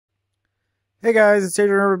Hey guys, it's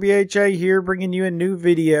Adrian over BHA here, bringing you a new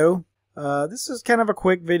video. This is kind of a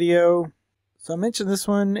quick video. So I mentioned this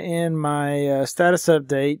one in my status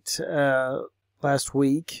update last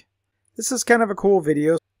week. This is kind of a cool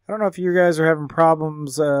video. I don't know if you guys are having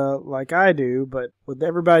problems like I do, but with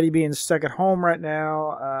everybody being stuck at home right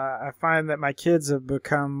now, I find that my kids have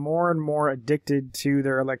become more and more addicted to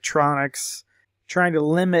their electronics. Trying to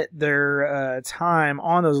limit their time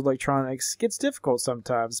on those electronics gets difficult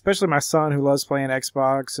sometimes, especially my son who loves playing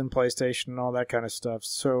Xbox and PlayStation and all that kind of stuff.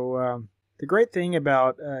 So the great thing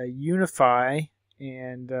about Unifi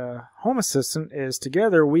and Home Assistant is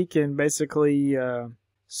together we can basically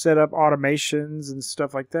set up automations and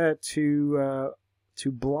stuff like that to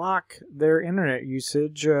block their internet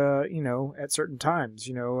usage, at certain times.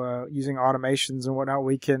 Using automations and whatnot,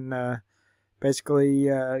 we can basically,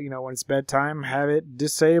 when it's bedtime, have it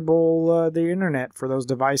disable the internet for those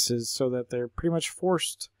devices so that they're pretty much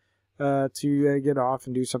forced to get off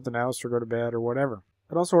and do something else or go to bed or whatever.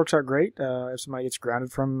 It also works out great if somebody gets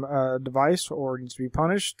grounded from a device or needs to be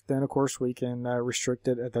punished, then of course we can restrict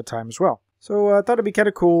it at that time as well. So I thought it'd be kind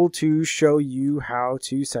of cool to show you how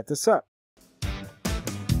to set this up.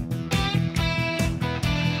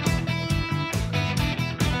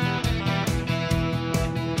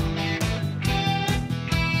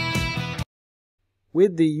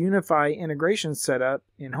 With the Unifi integration setup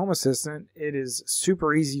in Home Assistant, it is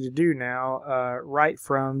super easy to do now right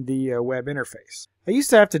from the web interface. I used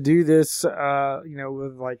to have to do this,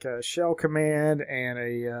 with like a shell command and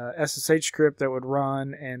a SSH script that would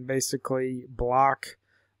run and basically block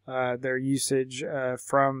their usage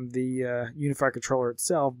from the Unifi controller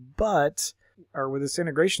itself. But with this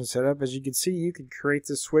integration setup, as you can see, you can create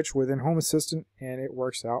this switch within Home Assistant and it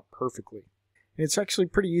works out perfectly. It's actually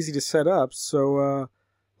pretty easy to set up, so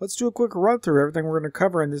let's do a quick run through everything we're going to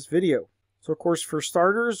cover in this video. So of course, for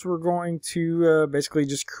starters, we're going to basically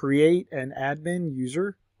just create an admin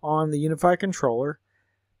user on the Unifi controller.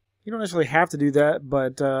 You don't necessarily have to do that,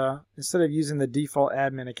 but instead of using the default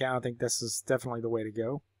admin account, I think this is definitely the way to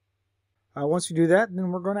go. Once we do that,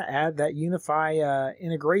 then we're going to add that Unifi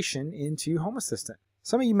integration into Home Assistant.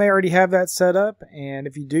 Some of you may already have that set up, and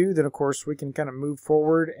if you do, then of course we can kind of move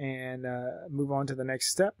forward and move on to the next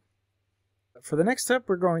step. For the next step,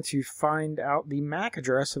 we're going to find out the MAC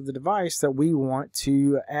address of the device that we want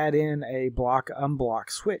to add in a block-unblock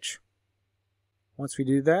switch. Once we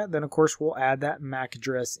do that, then of course we'll add that MAC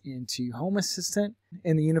address into Home Assistant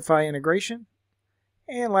in the Unifi integration.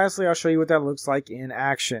 And lastly, I'll show you what that looks like in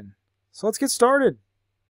action. So let's get started.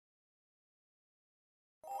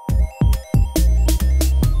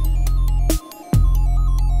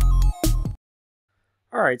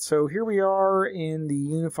 Alright, so here we are in the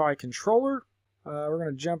Unifi controller. We're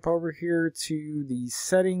going to jump over here to the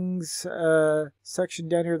settings section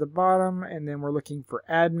down here at the bottom, and then we're looking for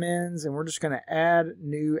admins, and we're just going to add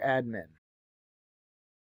new admin.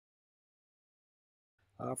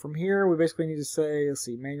 From here, we basically need to say,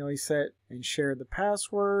 manually set and share the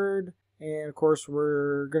password. And of course,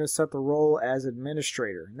 we're going to set the role as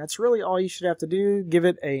administrator. And that's really all you should have to do. Give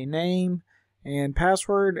it a name and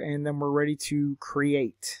password, and then we're ready to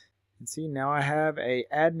create. And see, now I have a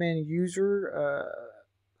admin user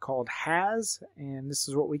called HASS, and this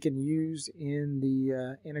is what we can use in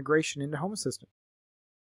the integration into Home Assistant.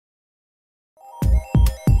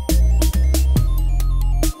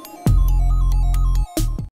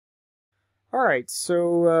 Alright,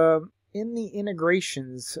 so in the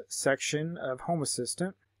integrations section of Home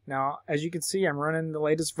Assistant, now, as you can see, I'm running the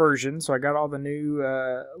latest version, so I got all the new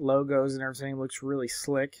logos and everything. It looks really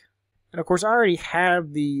slick. And of course, I already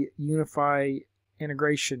have the Unifi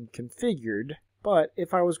integration configured, but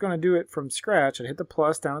if I was going to do it from scratch, I'd hit the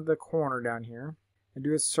plus down at the corner down here and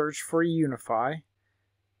do a search for Unifi.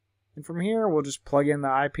 And from here, we'll just plug in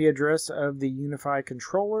the IP address of the Unifi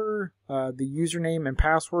controller, the username and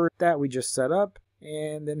password that we just set up,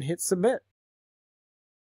 and then hit submit.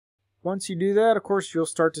 Once you do that, of course, you'll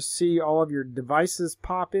start to see all of your devices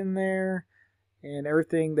pop in there and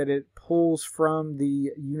everything that it pulls from the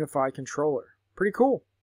Unifi controller. Pretty cool.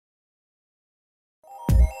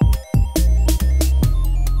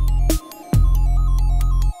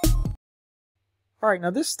 Alright, now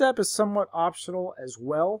this step is somewhat optional as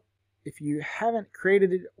well. If you haven't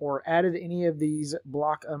created it or added any of these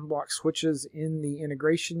block-unblock switches in the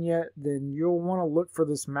integration yet, then you'll want to look for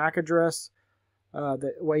this MAC address.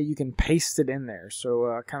 That way you can paste it in there.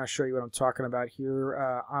 So kind of show you what I'm talking about here.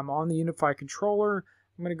 I'm on the Unifi controller.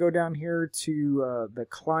 I'm going to go down here to the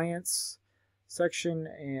clients section,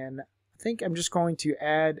 and I think I'm just going to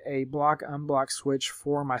add a block-unblock switch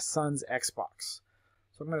for my son's Xbox.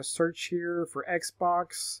 So I'm going to search here for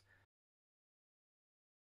Xbox.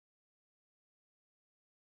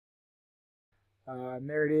 And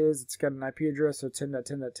there it is. It's got an IP address, so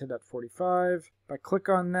 10.10.10.45. If I click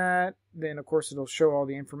on that, then of course it'll show all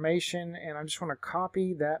the information, and I just want to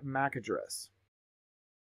copy that MAC address.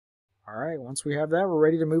 All right, once we have that, we're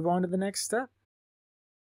ready to move on to the next step.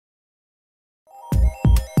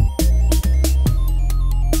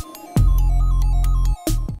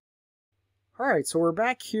 All right, so we're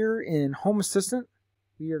back here in Home Assistant.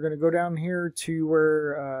 We are going to go down here to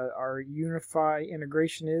where our Unifi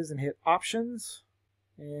integration is and hit Options.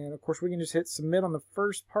 And of course we can just hit Submit on the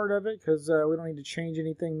first part of it because we don't need to change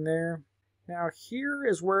anything there. Now here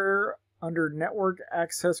is where under Network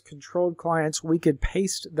Access Controlled Clients we could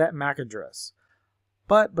paste that MAC address.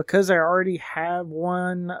 But because I already have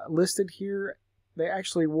one listed here, they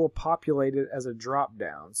actually will populate it as a drop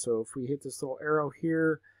down. So if we hit this little arrow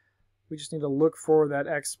here, we just need to look for that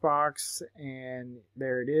Xbox, and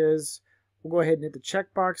there it is. We'll go ahead and hit the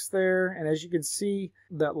checkbox there, and as you can see,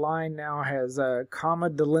 that line now has comma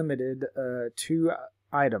delimited 2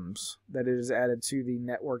 items that it is added to the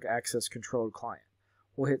Network Access Controlled Client.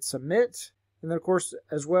 We'll hit Submit, and then of course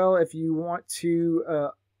as well, if you want to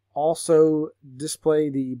also display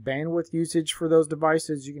the bandwidth usage for those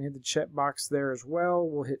devices, you can hit the checkbox there as well.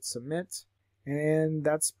 We'll hit Submit, and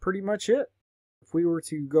that's pretty much it. If we were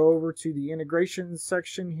to go over to the integration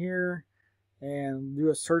section here and do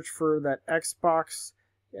a search for that Xbox,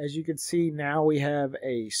 as you can see now we have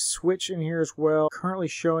a switch in here as well, currently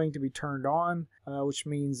showing to be turned on, which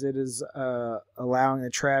means it is allowing the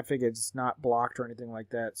traffic. It's not blocked or anything like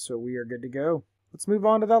that, so we are good to go. Let's move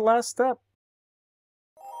on to that last step.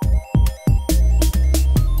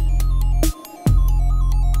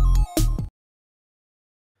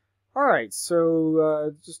 Alright,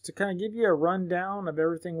 so just to kind of give you a rundown of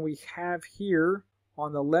everything we have here.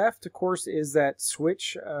 On the left, of course, is that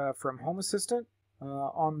switch from Home Assistant.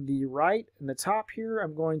 On the right, in the top here,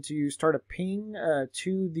 I'm going to start a ping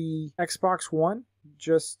to the Xbox One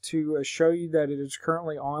just to show you that it is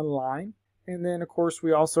currently online. And then, of course,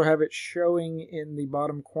 we also have it showing in the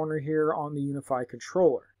bottom corner here on the Unifi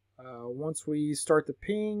controller. Once we start the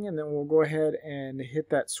ping, and then we'll go ahead and hit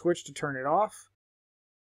that switch to turn it off.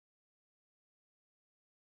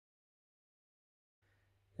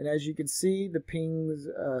 And as you can see, the pings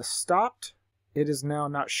stopped. It is now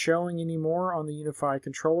not showing anymore on the Unifi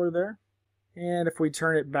controller there. And if we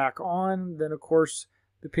turn it back on, then of course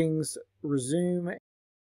the pings resume.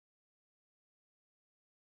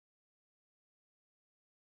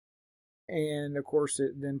 And of course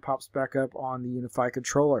it then pops back up on the Unifi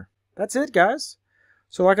controller. That's it, guys.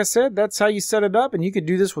 So like I said, that's how you set it up, and you could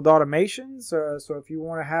do this with automations. So if you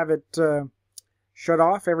want to have it shut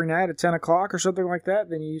off every night at 10 o'clock or something like that,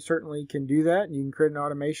 then you certainly can do that. You can create an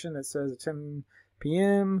automation that says at 10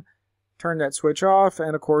 p.m., turn that switch off,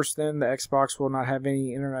 and of course then the Xbox will not have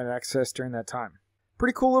any internet access during that time.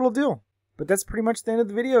 Pretty cool little deal. But that's pretty much the end of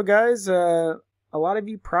the video, guys. A lot of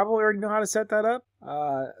you probably already know how to set that up.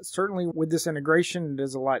 Certainly with this integration it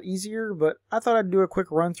is a lot easier, but I thought I'd do a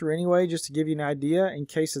quick run through anyway just to give you an idea in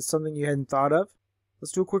case it's something you hadn't thought of.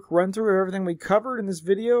 Let's do a quick run through of everything we covered in this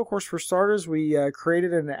video. Of course, for starters, we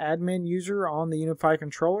created an admin user on the Unifi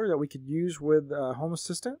controller that we could use with Home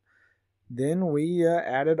Assistant. Then we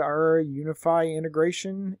added our Unifi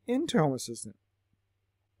integration into Home Assistant.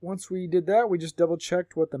 Once we did that, we just double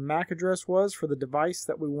checked what the MAC address was for the device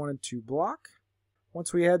that we wanted to block.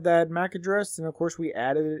 Once we had that MAC address, then of course we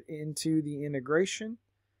added it into the integration.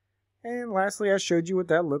 And lastly, I showed you what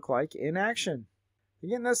that looked like in action.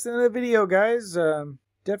 Again, that's the end of the video, guys.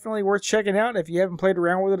 Definitely worth checking out if you haven't played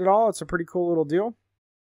around with it at all. It's a pretty cool little deal.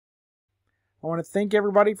 I want to thank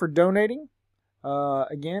everybody for donating.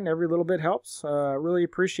 Again, every little bit helps. Really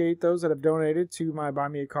appreciate those that have donated to my Buy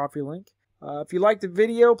Me a Coffee link. If you liked the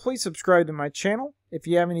video, please subscribe to my channel. If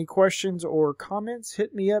you have any questions or comments,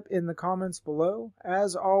 hit me up in the comments below.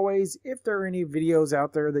 As always, if there are any videos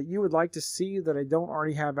out there that you would like to see that I don't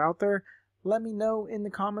already have out there, let me know in the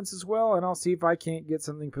comments as well, and I'll see if I can't get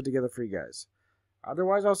something put together for you guys.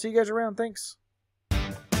 Otherwise, I'll see you guys around. Thanks.